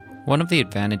One of the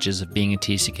advantages of being a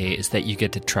TCK is that you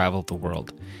get to travel the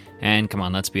world. And come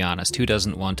on, let's be honest, who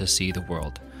doesn't want to see the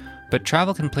world? But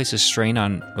travel can place a strain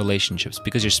on relationships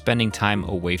because you're spending time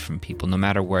away from people, no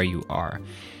matter where you are.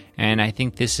 And I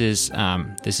think this is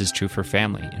true for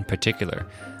family in particular.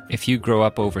 If you grow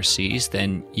up overseas,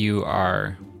 then you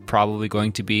are probably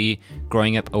going to be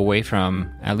growing up away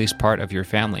from at least part of your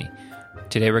family.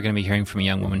 Today we're going to be hearing from a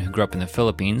young woman who grew up in the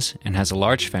Philippines and has a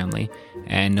large family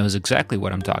and knows exactly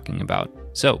what I'm talking about.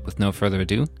 So, with no further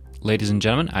ado, ladies and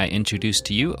gentlemen, I introduce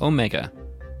to you Omega.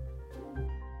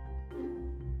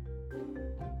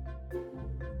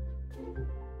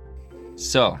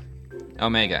 So,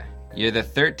 Omega, you're the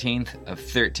 13th of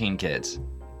 13 kids.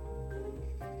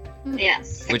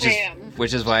 Yes, I am.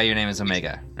 Which is why your name is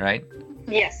Omega, right?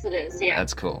 Yes, it is, yeah.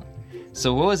 That's cool.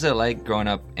 So what was it like growing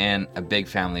up in a big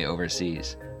family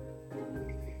overseas?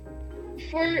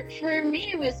 For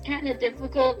me, it was kind of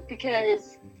difficult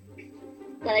because,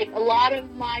 like, a lot of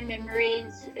my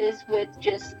memories is with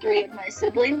just three of my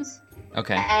siblings.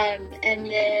 Okay. And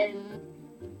then,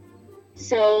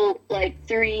 so, like,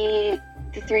 the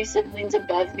three siblings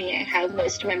above me, I have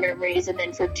most of my memories, and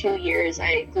then for 2 years,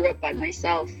 I grew up by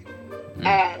myself.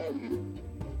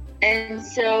 And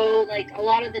so, like, a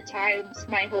lot of the times,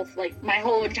 my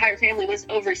whole entire family was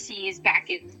overseas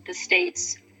back in the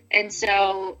States. And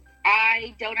so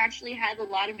I don't actually have a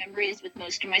lot of memories with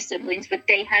most of my siblings, but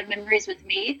they have memories with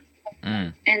me.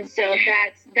 And so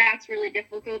that's really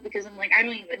difficult because I'm like, I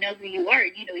don't even know who you are,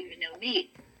 and you don't even know me.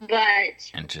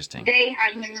 But interesting. They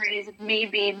have memories of me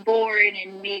being born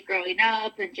and me growing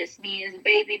up and just me as a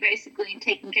baby, basically, and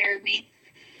taking care of me.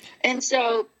 And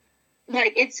so,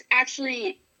 like, it's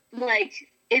actually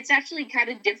kind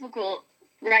of difficult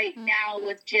right now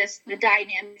with just the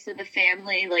dynamics of the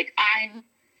family. Like, I'm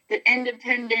the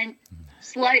independent,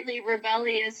 slightly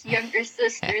rebellious younger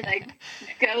sister that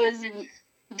goes and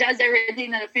does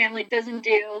everything that a family doesn't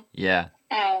do. Yeah.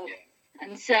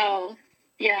 And so,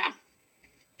 yeah.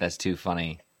 That's too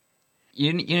funny.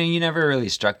 You never really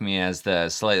struck me as the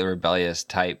slightly rebellious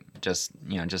type, just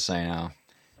so you know.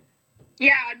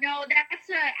 Yeah, no, that's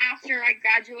after I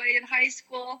graduated high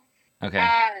school. Okay.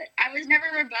 I was never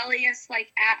rebellious,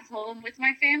 like, at home with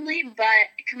my family, but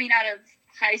coming out of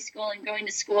high school and going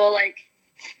to school, like,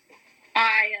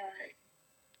 I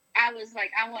was like,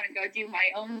 I want to go do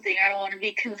my own thing. I don't want to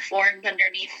be conformed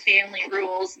underneath family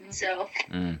rules, and so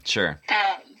sure.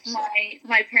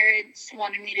 My parents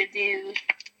wanted me to do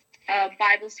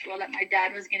Bible school that my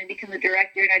dad was going to become the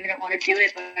director, and I didn't want to do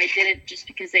it, but I did it just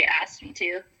because they asked me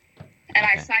to. And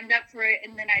okay. I signed up for it,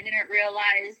 and then I didn't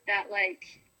realize that,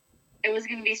 like, it was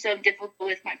going to be so difficult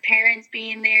with my parents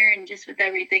being there and just with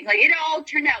everything. Like, it all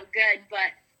turned out good,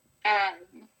 but I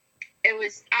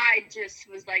just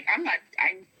was like,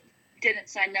 I didn't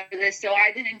sign up for this, so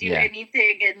I didn't do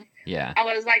anything. And I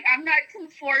was like, I'm not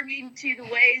conforming to the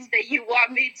ways that you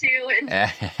want me to.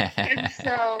 And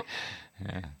so,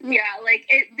 like,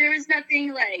 there was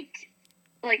nothing, like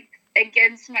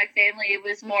against my family. It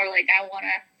was more like I want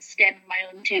to stand on my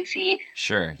own 2 feet.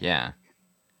 Sure, yeah.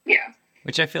 Yeah.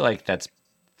 Which I feel like that's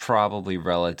probably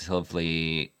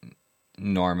relatively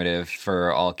normative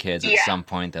for all kids at some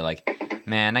point. They're like,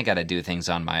 man, I got to do things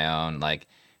on my own. Like,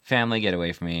 family, get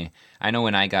away from me. I know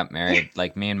when I got married,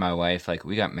 like, me and my wife, like,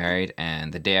 we got married,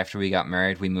 and the day after we got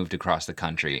married, we moved across the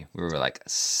country. We were like,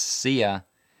 see ya.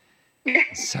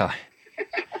 So,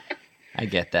 I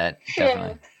get that,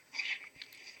 definitely.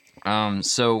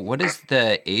 So what is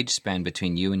the age span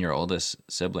between you and your oldest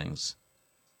siblings?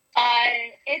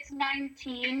 It's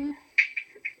 19.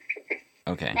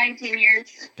 Okay. 19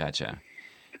 years. Gotcha.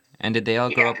 And did they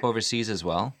all grow up overseas as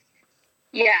well?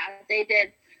 Yeah, they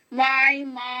did. My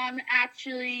mom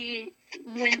actually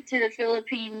went to the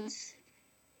Philippines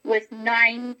with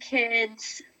 9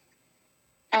 kids,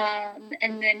 and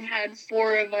then had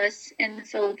 4 of us in the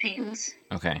Philippines.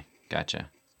 Okay, gotcha.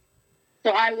 So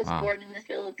I was born in the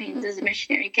Philippines as a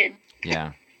missionary kid.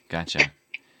 Yeah, gotcha.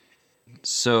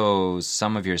 So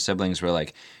some of your siblings were,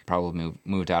 like, probably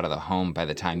moved out of the home by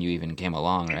the time you even came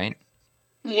along, right?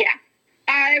 Yeah.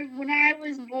 When I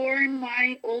was born,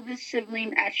 my oldest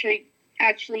sibling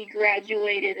actually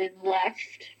graduated and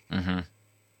left the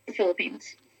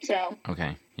Philippines. So.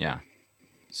 Okay, yeah.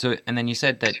 So, and then you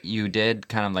said that you did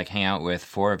kind of, like, hang out with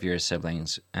 4 of your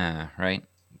siblings, right?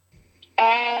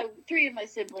 3 of my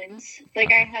siblings.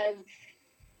 Like, I have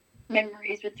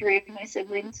memories with 3 of my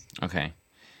siblings. Okay.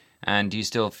 And do you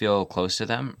still feel close to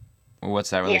them? Or what's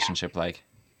that relationship like?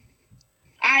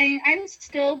 I'm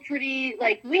still pretty,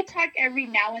 like, we talk every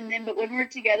now and then, but when we're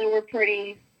together, we're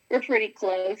pretty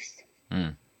close.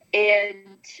 And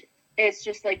it's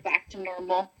just, like, back to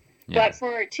normal. Yeah. But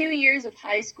for 2 years of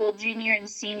high school, junior and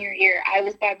senior year, I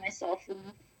was by myself and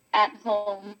at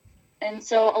home. And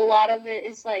so a lot of it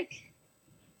is like,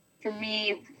 for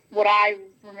me, what I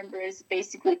remember is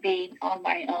basically being on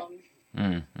my own,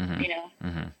 Mm-hmm. you know.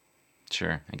 Mm-hmm.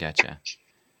 Sure, I gotcha.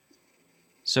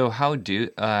 So how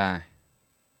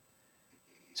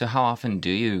often do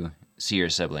you see your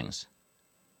siblings?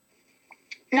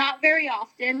 Not very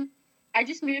often. I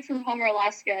just moved from Homer,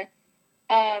 Alaska.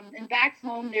 And back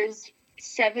home, there's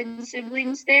 7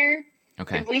 siblings there.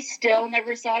 Okay. And we still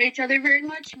never saw each other very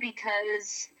much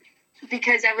because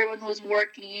everyone was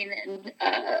working and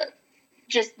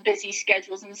just busy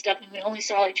schedules and stuff, and we only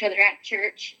saw each other at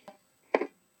church. The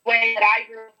way that I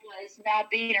grew up was not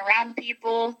being around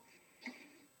people,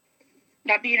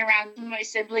 not being around my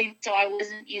siblings, so I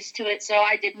wasn't used to it. So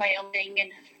I did my own thing in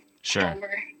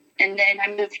Homer, and then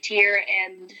I moved here,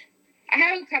 and I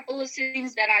have a couple of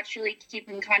siblings that actually keep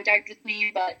in contact with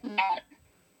me, but not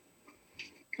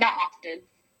often.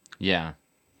 Yeah.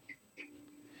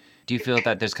 Do you feel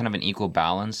that there's kind of an equal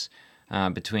balance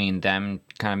between them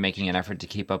kind of making an effort to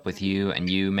keep up with you and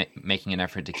you making an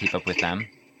effort to keep up with them?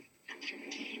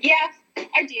 Yeah,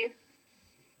 I do.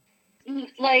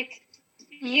 Like,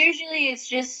 usually it's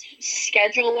just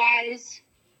schedule-wise,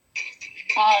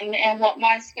 and what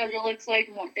my schedule looks like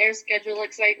and what their schedule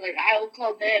looks like. Like, I will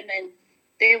call them and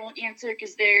they won't answer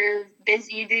because they're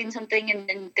busy doing something, and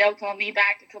then they'll call me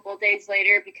back a couple of days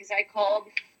later because I called.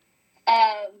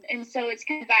 And so it's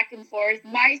kind of back and forth.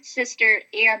 My sister,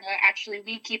 Anna, actually,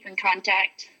 we keep in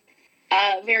contact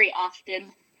very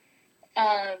often.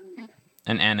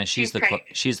 And Anna, she's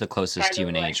the closest to you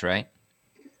in age, right?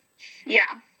 Yeah,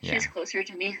 she's closer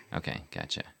to me. Okay,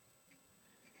 gotcha.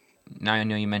 Now, I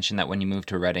know you mentioned that when you moved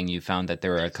to Redding, you found that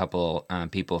there were a couple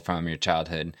people from your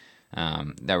childhood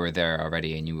that were there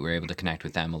already, and you were able to connect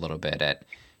with them a little bit at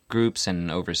groups and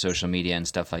over social media and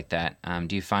stuff like that.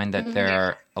 Do you find that there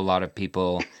are a lot of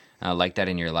people like that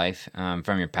in your life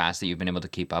from your past that you've been able to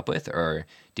keep up with, or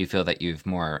do you feel that you've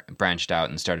more branched out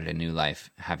and started a new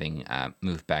life having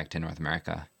moved back to North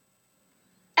America?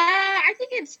 I think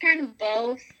it's kind of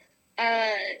both.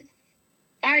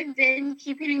 I've been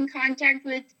keeping in contact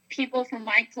with people from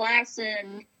my class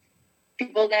and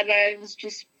people that I was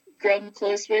just grown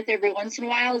close with every once in a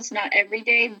while. It's not every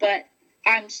day, but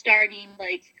I'm starting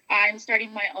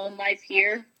my own life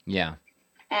here. Yeah.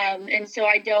 And so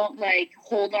I don't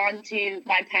hold on to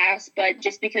my past, but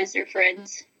just because they're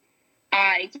friends,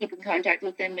 I keep in contact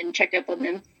with them and check up on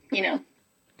them,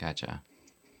 Gotcha.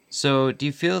 So do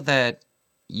you feel that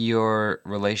your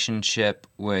relationship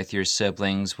with your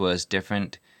siblings was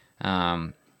different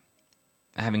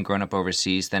having grown up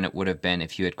overseas than it would have been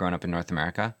if you had grown up in North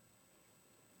America?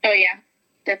 Oh, yeah,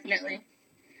 definitely.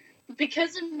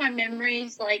 Because of my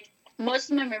memories,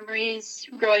 most of my memories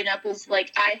growing up is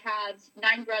I have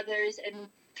 9 brothers and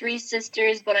 3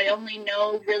 sisters, but I only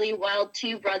know really well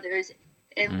 2 brothers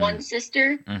and 1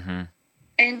 sister. Mm-hmm.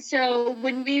 And so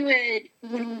when we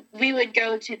would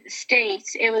go to the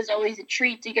States, it was always a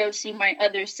treat to go see my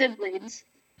other siblings,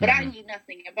 but I knew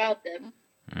nothing about them.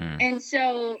 And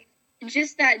so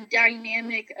just that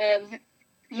dynamic of,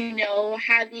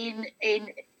 having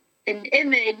an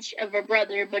image of a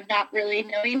brother, but not really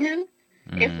knowing him.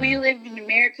 If we lived in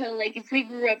America, if we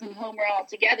grew up in Homer all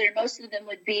together, most of them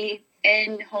would be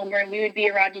in Homer and we would be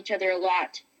around each other a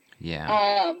lot.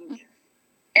 Yeah.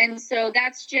 And so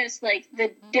that's just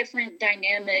the different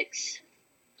dynamics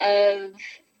of,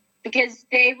 because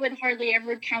they would hardly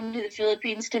ever come to the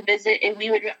Philippines to visit, and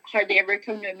we would hardly ever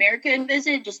come to America and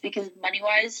visit just because of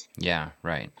money-wise. Yeah,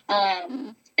 right.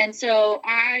 And so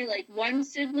I, one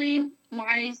sibling,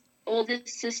 my oldest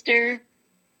sister,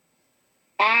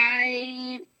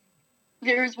 there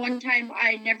was one time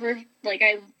I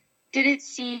didn't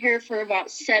see her for about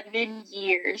 7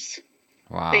 years.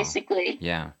 Wow. Basically.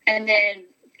 Yeah. And then,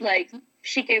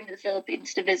 she came to the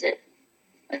Philippines to visit.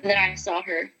 And then I saw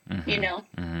her,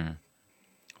 Mm-hmm.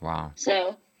 Wow.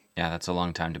 So. Yeah, that's a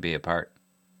long time to be apart.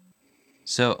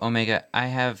 So, Omega,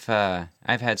 I've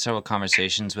had several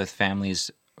conversations with families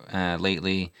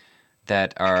lately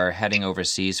that are heading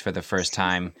overseas for the first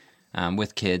time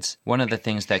with kids. One of the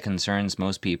things that concerns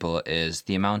most people is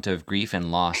the amount of grief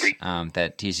and loss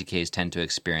that TCKs tend to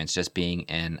experience just being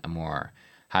in a more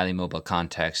highly mobile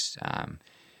context.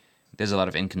 There's a lot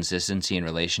of inconsistency in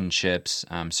relationships,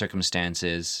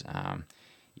 circumstances,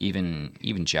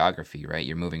 even geography, right?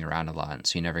 You're moving around a lot,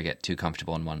 so you never get too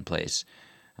comfortable in one place.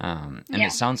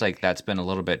 It sounds like that's been a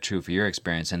little bit true for your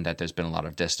experience, and that there's been a lot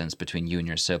of distance between you and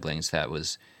your siblings that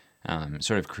was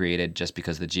sort of created just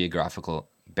because of the geographical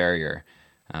barrier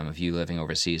of you living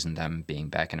overseas and them being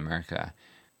back in America.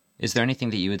 Is there anything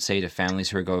that you would say to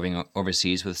families who are going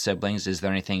overseas with siblings? Is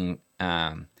there anything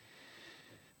that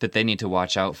they need to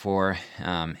watch out for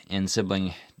in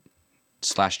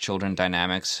sibling/children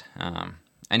dynamics?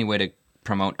 Any way to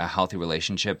promote a healthy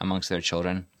relationship amongst their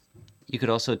children? You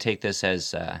could also take this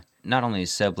as not only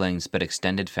siblings, but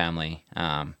extended family.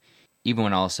 Even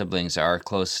when all siblings are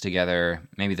close together,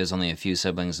 maybe there's only a few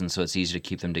siblings, and so it's easy to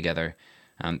keep them together.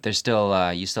 There's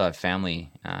still you still have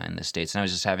family in the States. And I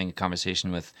was just having a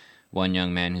conversation with one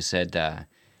young man who said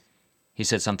he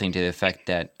said something to the effect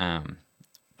that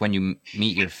when you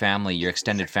meet your family, your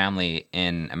extended family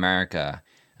in America,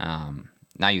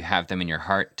 now you have them in your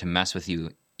heart to mess with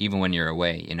you even when you're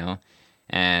away, you know?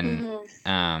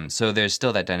 And so there's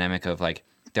still that dynamic of like,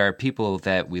 there are people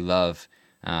that we love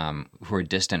who are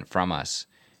distant from us.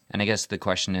 And I guess the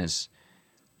question is,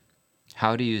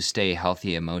 how do you stay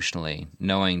healthy emotionally,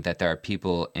 knowing that there are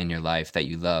people in your life that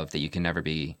you love that you can never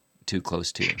be too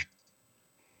close to?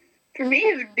 For me,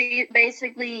 it would be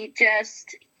basically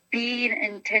just being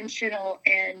intentional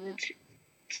and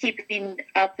keeping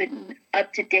up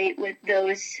to date with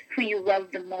those who you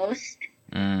love the most.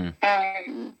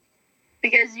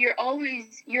 Because you're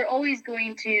always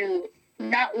going to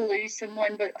not lose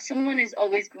someone, but someone is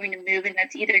always going to move, and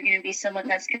that's either going to be someone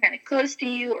that's kind of close to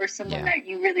you or someone that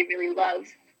you really, really love.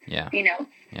 Yeah. You know?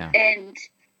 Yeah. And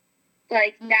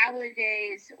like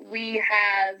nowadays we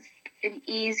have an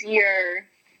easier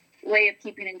way of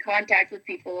keeping in contact with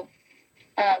people,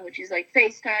 which is like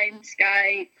FaceTime,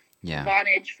 Skype,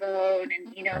 Vonage phone,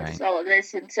 and just all of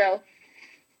this. And so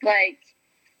like,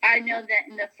 I know that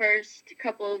in the first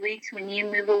couple of weeks when you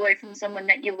move away from someone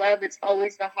that you love, it's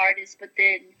always the hardest, but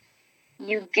then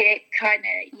you get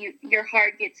your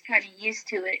heart gets kind of used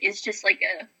to it. It's just like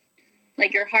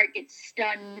your heart gets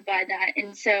stunned by that.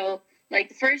 And so like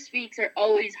the first weeks are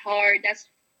always hard,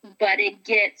 but it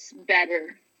gets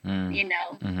better,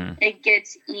 it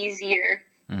gets easier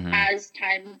as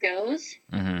time goes,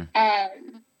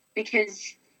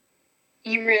 because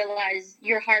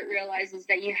your heart realizes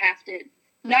that you have to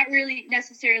not really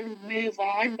necessarily move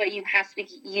on, but you have to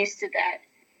get used to that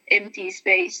empty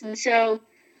space. And so,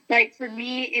 like, for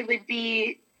me, it would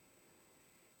be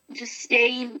just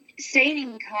staying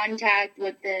in contact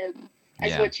with them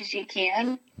as much as you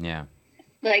can. Yeah.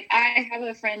 Like, I have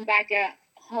a friend back at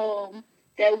home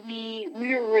that we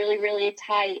were really, really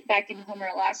tight back in Homer,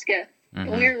 Alaska.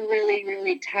 We're really,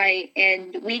 really tight,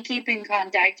 and we keep in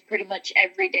contact pretty much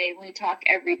every day. We talk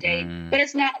every day, but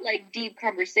it's not like deep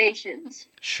conversations.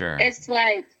 Sure. It's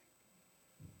like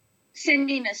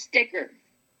sending a sticker,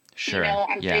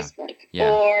 on Facebook.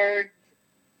 Yeah. Or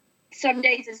some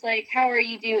days it's like, how are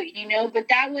you doing, but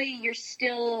that way you're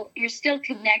still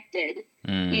connected,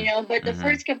 but the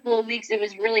first couple of weeks, it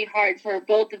was really hard for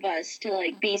both of us to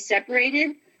like be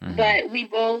separated, but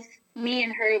me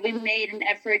and her, we made an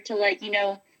effort to like,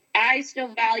 I still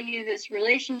value this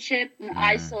relationship and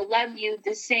I still love you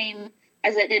the same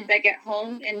as I did back at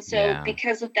home. And so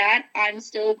because of that, I'm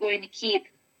still going to keep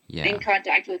in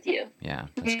contact with you. Yeah.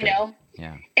 That's good.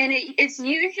 Yeah. And it's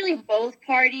usually both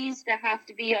parties that have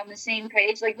to be on the same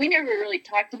page. Like, we never really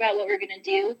talked about what we're going to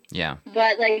do. Yeah.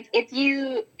 But like, if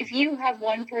you have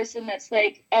one person that's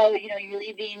like, oh, you're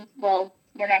leaving, well,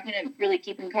 we're not going to really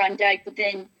keep in contact, but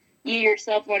then you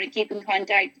yourself want to keep in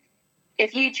contact.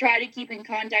 If you try to keep in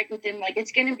contact with them, like,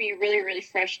 it's going to be really, really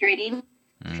frustrating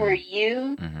for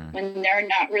you when they're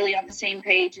not really on the same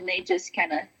page and they just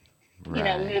kind of,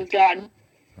 moved on.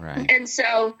 Right. And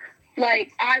so,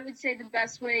 like, I would say the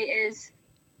best way is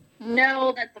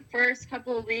know that the first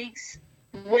couple of weeks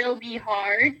will be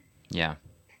hard. Yeah.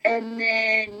 And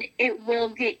then it will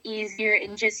get easier,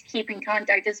 and just keep in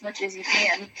contact as much as you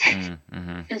can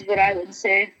is what I would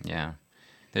say. Yeah.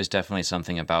 There's definitely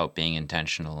something about being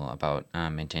intentional about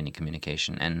maintaining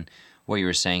communication. And what you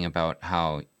were saying about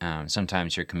how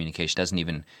sometimes your communication doesn't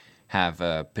even have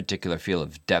a particular feel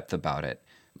of depth about it.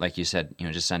 Like you said,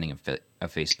 just sending a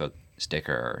Facebook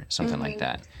sticker or something like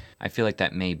that. I feel like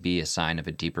that may be a sign of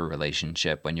a deeper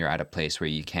relationship when you're at a place where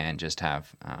you can just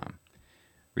have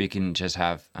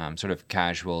sort of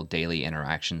casual daily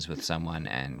interactions with someone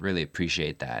and really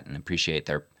appreciate that and appreciate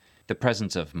the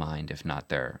presence of mind, if not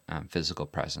their physical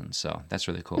presence. So that's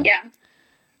really cool. Yeah.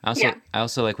 I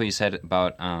also like what you said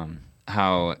about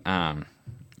how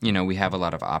we have a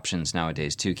lot of options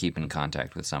nowadays to keep in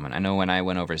contact with someone. I know when I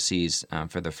went overseas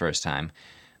for the first time,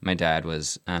 my dad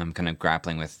was kind of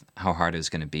grappling with how hard it was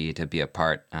going to be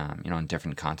apart, on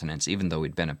different continents, even though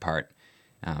we'd been apart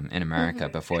in America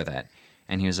before that.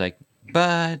 And he was like,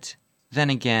 but then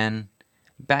again,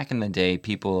 back in the day,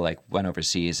 people like went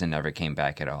overseas and never came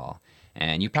back at all.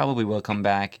 and you probably will come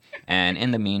back. And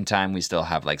in the meantime, we still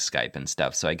have like Skype and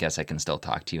stuff, so I guess I can still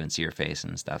talk to you and see your face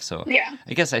and stuff. So Yeah.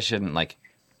 I guess I shouldn't like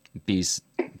be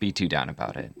too down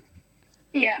about it.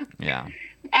 Yeah. Yeah.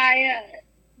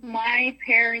 My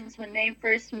parents, when they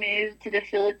first moved to the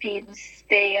Philippines,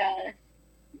 they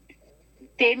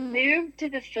moved to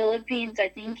the Philippines, I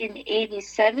think, in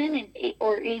 87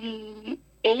 or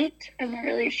 88. I'm not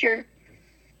really sure.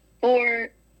 Or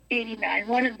 89,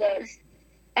 one of those.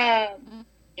 And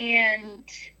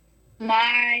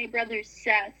my brother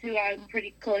Seth, who I'm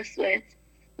pretty close with,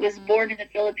 was born in the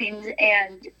Philippines,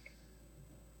 and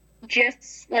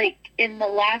just like in the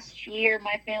last year,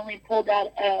 my family pulled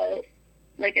out a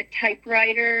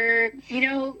typewriter, you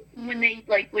know, when they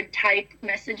like would type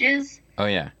messages. Oh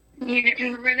yeah. You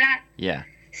remember that? Yeah.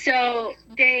 So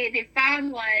they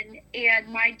found one, and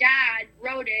my dad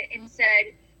wrote it and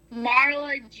said,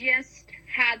 Marla just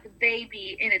had the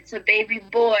baby, and it's a baby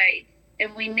boy,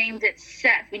 and we named it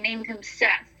Seth. We named him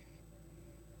Seth.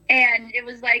 And it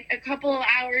was like a couple of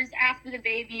hours after the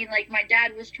baby, and like my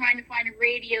dad was trying to find a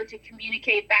radio to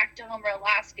communicate back to Homer,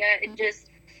 Alaska, and just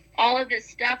all of this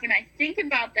stuff. And I think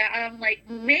about that, and I'm like,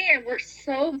 man, we're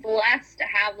so blessed to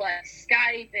have like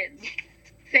Skype and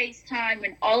FaceTime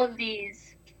and all of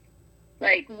these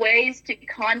like ways to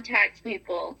contact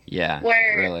people. Yeah.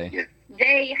 Where really.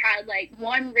 They had like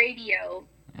one radio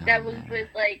that was with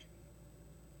like,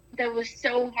 that was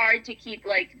so hard to keep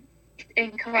like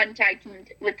in contact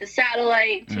with the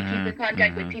satellite, to keep in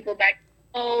contact with people back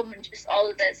home, and just all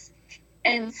of this.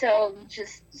 And so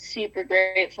just super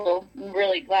grateful. I'm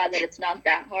really glad that it's not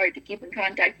that hard to keep in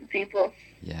contact with people.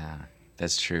 Yeah,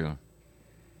 that's true.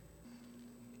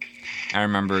 I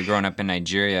remember growing up in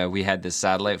Nigeria, we had this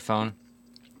satellite phone,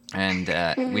 and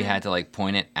we had to like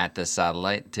point it at the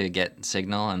satellite to get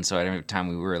signal. And so every time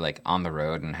we were like on the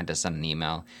road and had to send an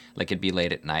email, like it'd be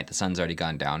late at night, the sun's already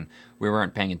gone down, we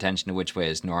weren't paying attention to which way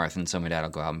is north. And so my dad will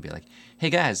go out and be like, hey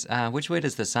guys, which way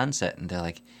does the sun set? And they're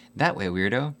like, that way,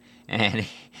 weirdo. And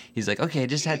he's like, okay,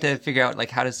 just had to figure out like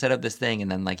how to set up this thing,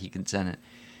 and then like he could send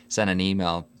an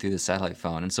email through the satellite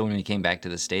phone. And so when we came back to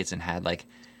the States and had like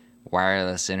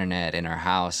wireless internet in our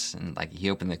house, and like he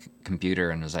opened the computer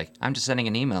and was like, I'm just sending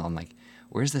an email. I'm like,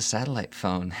 where's the satellite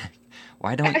phone?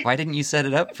 why didn't you set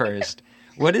it up first?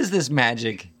 What is this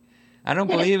magic? I don't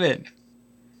believe it.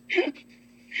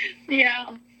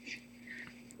 Yeah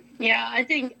I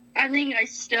think I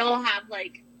still have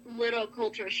like little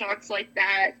culture shocks like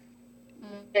that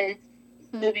with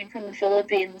moving from the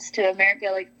Philippines to America.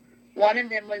 Like one of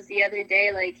them was the other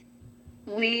day, like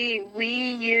we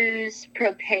use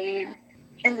propane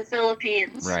in the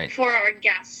Philippines for our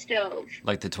gas stove.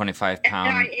 Like the 25 pound.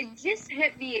 And it just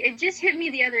hit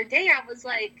me the other day. I was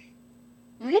like,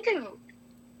 we don't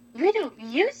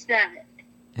use that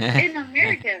in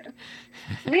America.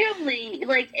 We only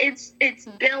like it's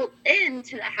built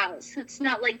into the house. It's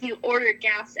not like you order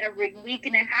gas every week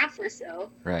and a half or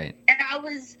so. Right. And I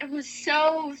was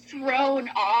so thrown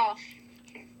off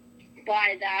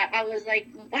by that. I was like,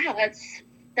 wow,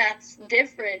 that's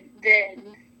different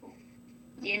than,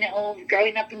 you know,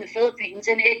 growing up in the Philippines.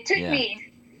 And it took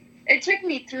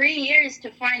me 3 years to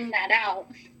find that out.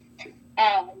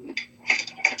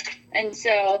 And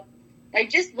so like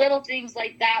just little things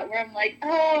like that where I'm like,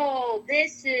 oh,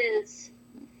 this is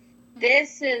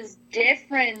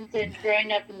different than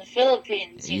growing up in the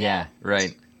Philippines. You know?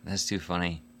 Right. That's too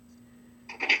funny.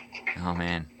 Oh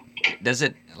man. Is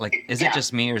it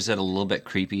just me, or is it a little bit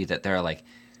creepy that there are like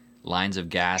lines of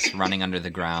gas running under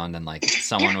the ground, and like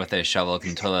someone with a shovel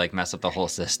can totally like mess up the whole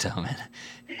system?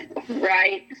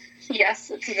 Right.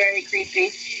 Yes, it's very creepy.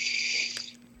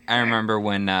 I remember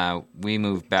when we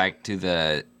moved back to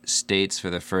the States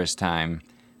for the first time,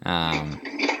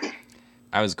 I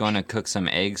was going to cook some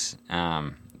eggs,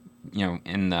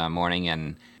 in the morning,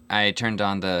 and I turned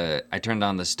on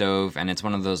the stove, and it's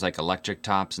one of those like electric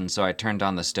tops, and so I turned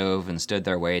on the stove and stood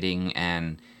there waiting,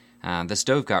 and the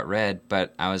stove got red,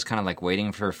 but I was kind of like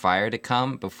waiting for fire to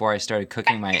come before I started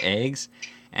cooking my eggs,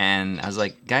 and I was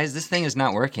like, guys, this thing is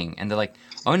not working, and they're like,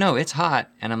 oh no, it's hot,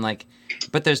 and I'm like,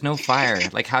 but there's no fire,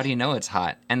 like how do you know it's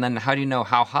hot? And then how do you know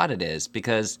how hot it is?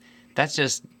 Because that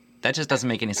just doesn't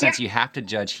make any sense. You have to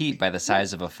judge heat by the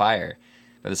size of a fire,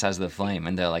 by the size of the flame.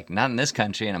 And they're like, not in this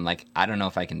country. And I'm like, I don't know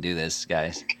if I can do this,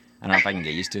 guys. I don't know if I can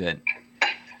get used to it.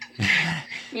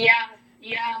 Yeah.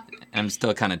 And I'm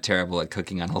still kind of terrible at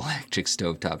cooking on an electric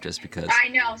stovetop just because. I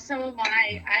know, so am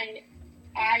I.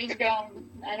 I don't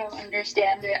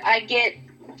understand it. I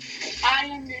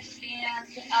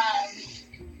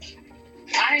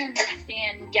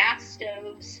understand gas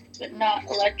stoves, but not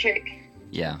electric.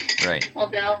 Yeah, right.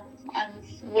 Although I'm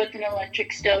with an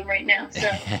electric stove right now. So.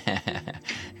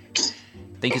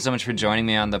 Thank you so much for joining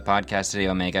me on the podcast today,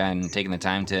 Omega, and taking the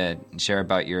time to share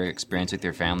about your experience with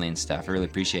your family and stuff. I really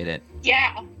appreciate it.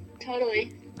 Yeah,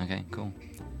 totally. Okay, cool.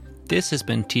 This has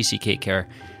been TCK Care,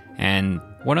 and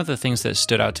one of the things that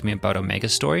stood out to me about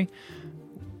Omega's story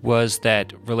was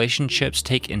that relationships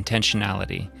take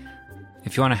intentionality.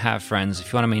 If you want to have friends,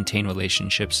 if you want to maintain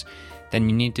relationships, then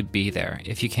you need to be there.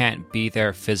 If you can't be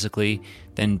there physically,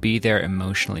 then be there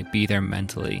emotionally, be there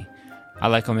mentally. I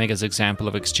like Omega's example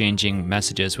of exchanging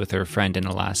messages with her friend in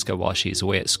Alaska while she's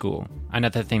away at school.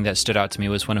 Another thing that stood out to me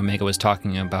was when Omega was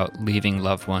talking about leaving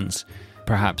loved ones,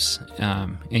 perhaps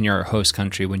in your host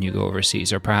country when you go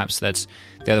overseas, or perhaps that's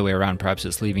the other way around. Perhaps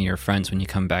it's leaving your friends when you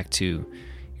come back to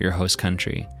your host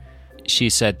country. She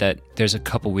said that there's a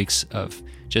couple weeks of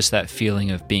just that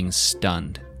feeling of being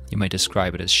stunned. You might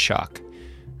describe it as shock.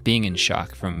 Being in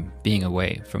shock from being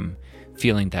away, from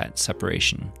feeling that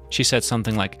separation. She said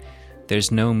something like,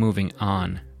 there's no moving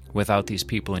on without these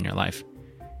people in your life.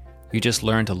 You just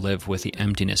learn to live with the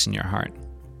emptiness in your heart.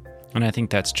 And I think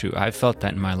that's true. I've felt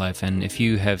that in my life, and if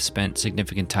you have spent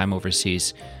significant time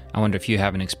overseas, I wonder if you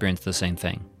haven't experienced the same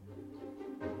thing.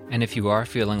 And if you are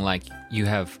feeling like you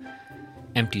have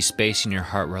empty space in your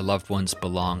heart where loved ones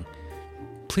belong,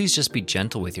 please just be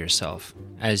gentle with yourself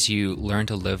as you learn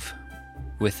to live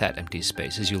with that empty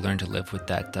space, as you learn to live with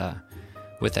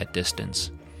that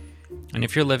distance. And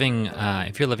if you're living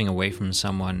away from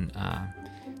someone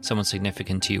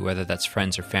significant to you, whether that's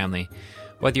friends or family,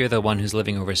 whether you're the one who's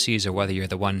living overseas or whether you're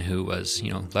the one who was,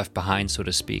 left behind, so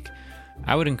to speak,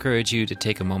 I would encourage you to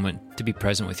take a moment to be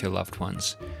present with your loved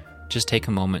ones. Just take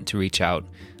a moment to reach out,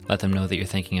 let them know that you're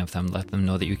thinking of them, let them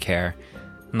know that you care,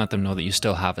 and let them know that you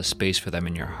still have a space for them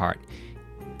in your heart.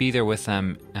 Be there with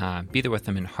them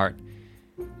in heart,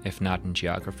 if not in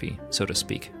geography, so to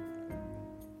speak.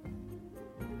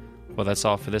 Well, that's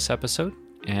all for this episode,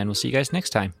 and we'll see you guys next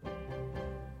time.